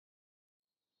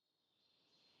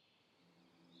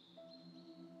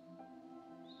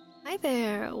Hi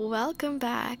there, welcome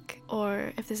back,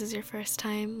 or if this is your first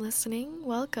time listening,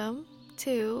 welcome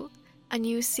to a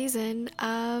new season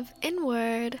of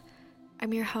Inward.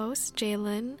 I'm your host,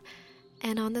 Jalen,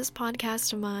 and on this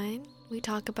podcast of mine, we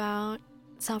talk about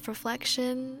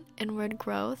self-reflection, inward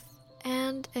growth,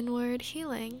 and inward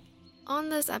healing. On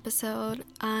this episode,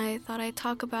 I thought I'd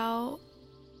talk about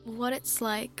what it's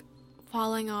like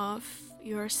falling off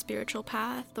your spiritual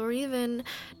path, or even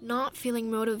not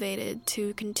feeling motivated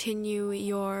to continue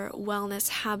your wellness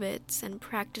habits and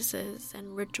practices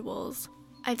and rituals.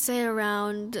 I'd say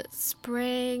around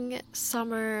spring,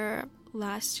 summer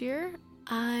last year,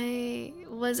 I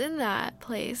was in that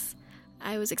place.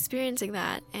 I was experiencing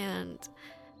that, and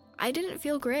I didn't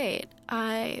feel great.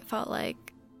 I felt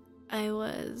like I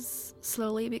was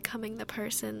slowly becoming the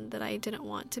person that I didn't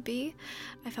want to be.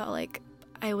 I felt like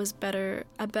I was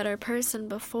a better person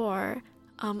before,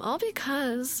 all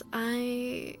because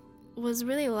I was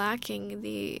really lacking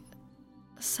the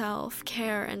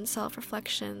self-care and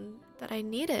self-reflection that I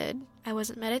needed. I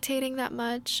wasn't meditating that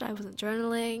much, I wasn't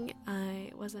journaling,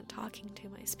 I wasn't talking to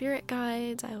my spirit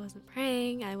guides, I wasn't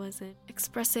praying, I wasn't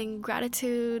expressing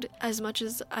gratitude as much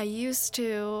as I used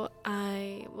to.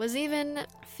 I was even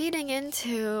feeding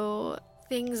into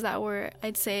things that were,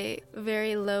 I'd say,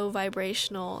 very low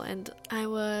vibrational, and I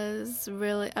was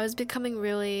becoming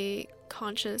really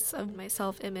conscious of my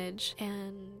self-image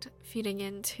and feeding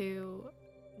into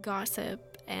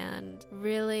gossip and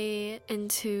really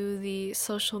into the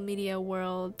social media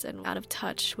world and out of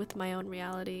touch with my own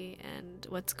reality and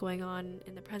what's going on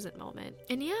in the present moment.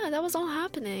 And yeah, that was all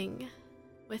happening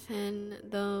within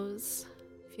those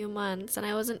few months, and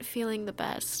I wasn't feeling the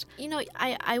best.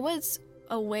 I was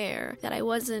aware that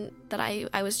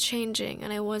I was changing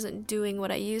and I wasn't doing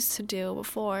what I used to do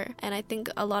before, and I think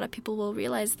a lot of people will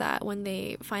realize that when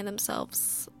they find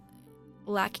themselves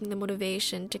lacking the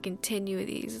motivation to continue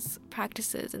these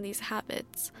practices and these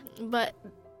habits. But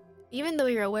even though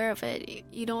you're aware of it,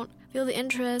 you don't feel the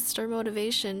interest or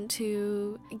motivation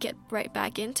to get right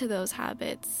back into those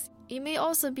habits. You may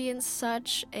also be in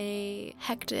such a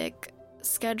hectic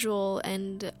schedule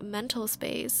and mental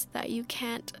space that you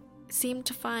can't seem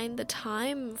to find the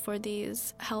time for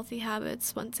these healthy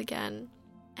habits once again.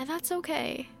 And that's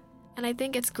okay. And I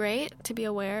think it's great to be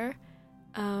aware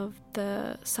of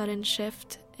the sudden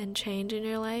shift and change in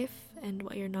your life and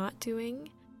what you're not doing.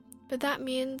 But that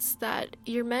means that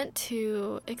you're meant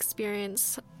to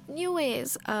experience new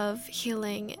ways of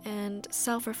healing and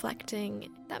self-reflecting.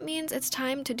 That means it's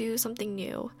time to do something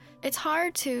new. It's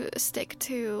hard to stick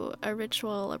to a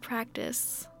ritual or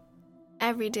practice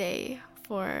every day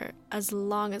for as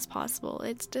long as possible.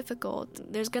 It's difficult.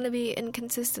 There's going to be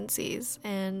inconsistencies,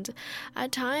 and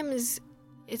at times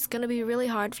it's going to be really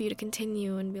hard for you to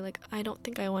continue and be like, I don't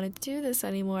think I want to do this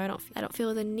anymore. I don't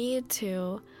feel the need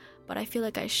to, but I feel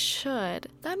like I should.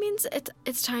 That means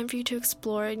it's time for you to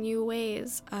explore new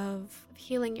ways of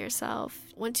healing yourself.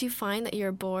 Once you find that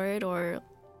you're bored or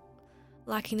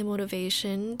lacking the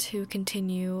motivation to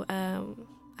continue a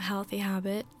healthy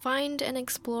habit, find and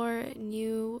explore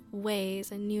new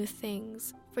ways and new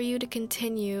things for you to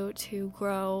continue to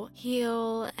grow,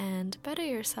 heal, and better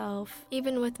yourself.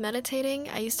 Even with meditating,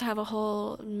 I used to have a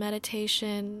whole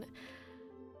meditation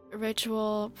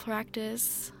ritual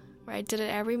practice where I did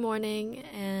it every morning,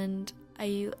 and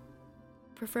I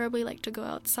preferably like to go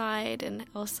outside and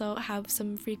also have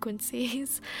some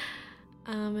frequencies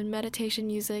and meditation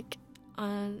music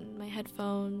on my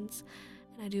headphones.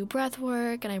 I do breath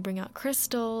work, and I bring out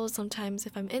crystals. Sometimes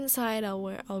if I'm inside,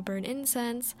 I'll burn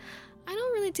incense. I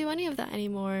don't really do any of that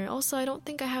anymore. Also, I don't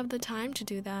think I have the time to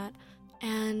do that.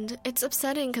 And it's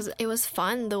upsetting because it was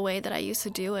fun the way that I used to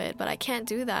do it, but I can't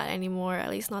do that anymore, at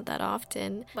least not that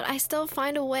often. But I still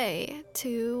find a way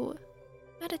to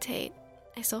meditate.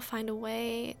 I still find a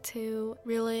way to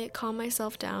really calm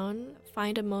myself down,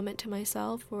 find a moment to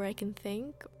myself where I can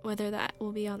think, whether that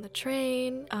will be on the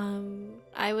train.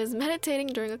 I was meditating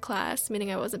during a class,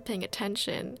 meaning I wasn't paying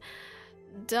attention.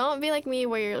 Don't be like me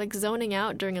where you're like zoning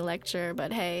out during a lecture,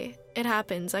 but hey, it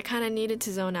happens. I kind of needed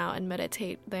to zone out and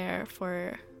meditate there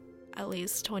for at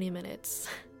least 20 minutes.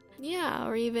 Yeah,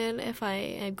 or even if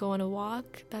I go on a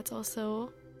walk, that's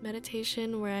also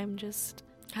meditation where I'm just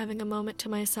having a moment to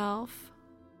myself,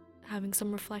 having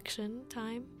some reflection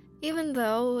time. Even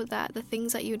though that the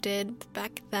things that you did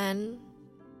back then,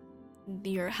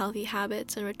 your healthy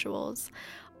habits and rituals,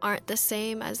 aren't the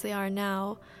same as they are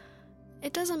now,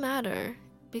 it doesn't matter,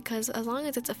 because as long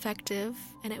as it's effective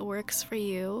and it works for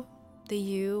you, the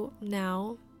you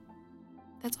now,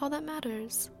 that's all that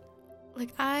matters. like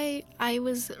I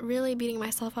was really beating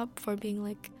myself up for being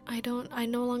like, I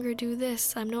no longer do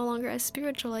this. I'm no longer as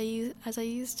spiritual as I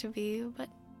used to be. But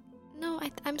no,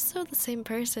 I'm still the same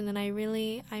person, and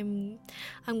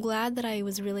I'm glad that I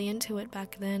was really into it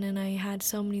back then, and I had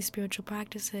so many spiritual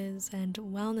practices and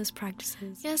wellness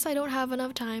practices. Yes, I don't have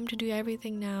enough time to do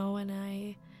everything now, and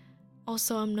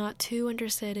I'm not too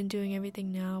interested in doing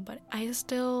everything now, but I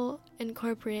still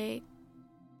incorporate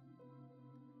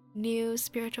new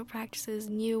spiritual practices,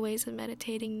 new ways of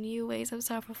meditating, new ways of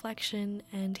self-reflection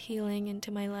and healing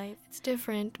into my life. It's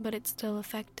different, but it's still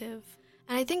effective.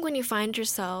 And I think when you find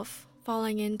yourself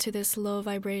falling into this low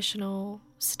vibrational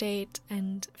state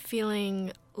and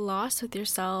feeling lost with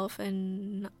yourself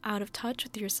and out of touch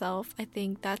with yourself, I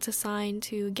think that's a sign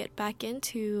to get back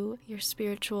into your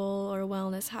spiritual or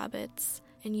wellness habits,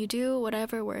 and you do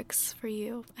whatever works for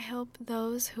you. I hope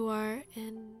those who are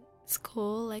in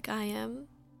school like I am,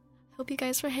 hope you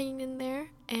guys are hanging in there,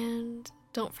 and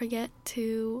don't forget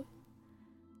to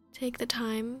take the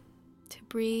time to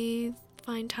breathe,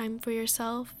 find time for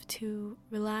yourself to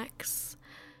relax,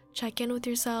 check in with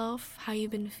yourself, how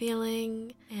you've been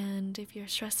feeling, and if you're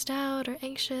stressed out or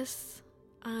anxious,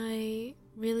 I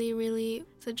really, really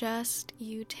suggest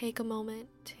you take a moment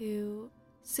to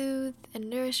soothe and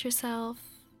nourish yourself,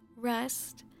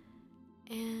 rest,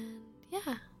 and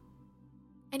yeah.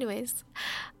 Anyways,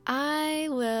 I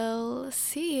will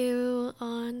see you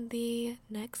on the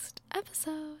next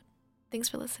episode. Thanks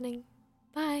for listening.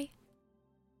 Bye.